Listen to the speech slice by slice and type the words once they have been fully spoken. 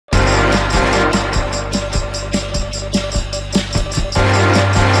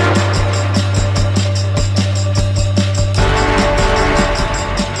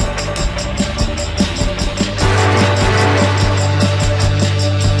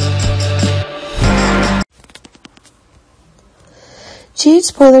Huge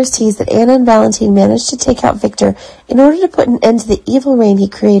spoilers tease that Anna and Valentine managed to take out Victor in order to put an end to the evil reign he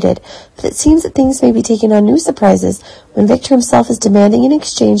created, but it seems that things may be taking on new surprises when Victor himself is demanding an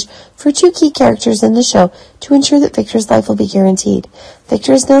exchange for two key characters in the show to ensure that Victor's life will be guaranteed.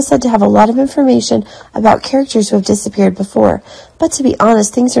 Victor is now said to have a lot of information about characters who have disappeared before, but to be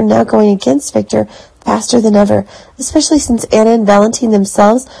honest, things are now going against Victor faster than ever, especially since Anna and Valentine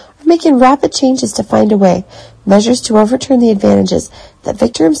themselves are making rapid changes to find a way, measures to overturn the advantages that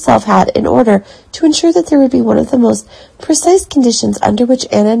Victor himself had in order to ensure that there would be one of the most precise conditions under which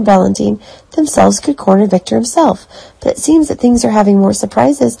Anna and Valentine themselves could corner Victor himself. But it seems that things are having more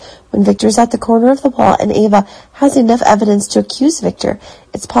surprises when Victor's at the corner of the wall and Ava has enough evidence to accuse Victor.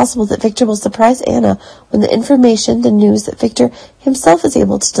 It's possible that Victor will surprise Anna when the news that Victor himself is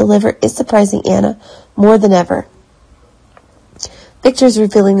able to deliver is surprising Anna more than ever. Victor is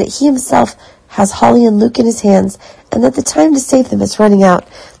revealing that he himself has Holly and Luke in his hands, and that the time to save them is running out.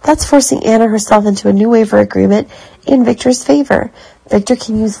 That's forcing Anna herself into a new waiver agreement in Victor's favor. Victor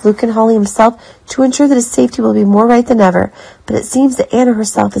can use Luke and Holly himself to ensure that his safety will be more right than ever, but it seems that Anna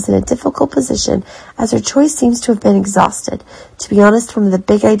herself is in a difficult position, as her choice seems to have been exhausted. To be honest, one of the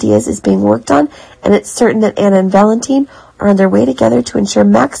big ideas is being worked on, and it's certain that Anna and Valentine are on their way together to ensure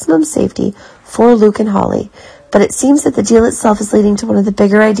maximum safety for Luke and Holly. But it seems that the deal itself is leading to one of the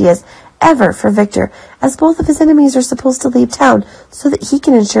bigger ideas ever for Victor, as both of his enemies are supposed to leave town so that he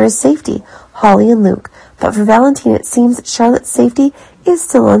can ensure his safety, Holly and Luke. But for Valentine, it seems that Charlotte's safety is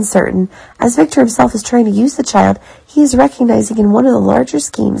still uncertain. As Victor himself is trying to use the child, he is recognizing in one of the larger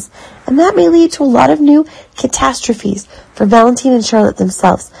schemes, and that may lead to a lot of new catastrophes for Valentine and Charlotte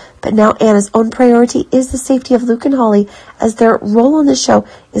themselves. But now Anna's own priority is the safety of Luke and Holly, as their role on the show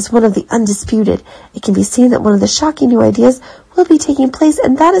is one of the undisputed. It can be seen that one of the shocking new ideas will be taking place,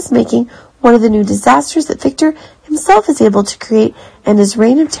 and that is making one of the new disasters that Victor himself is able to create, and his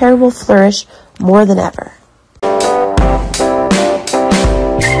reign of terror will flourish more than ever.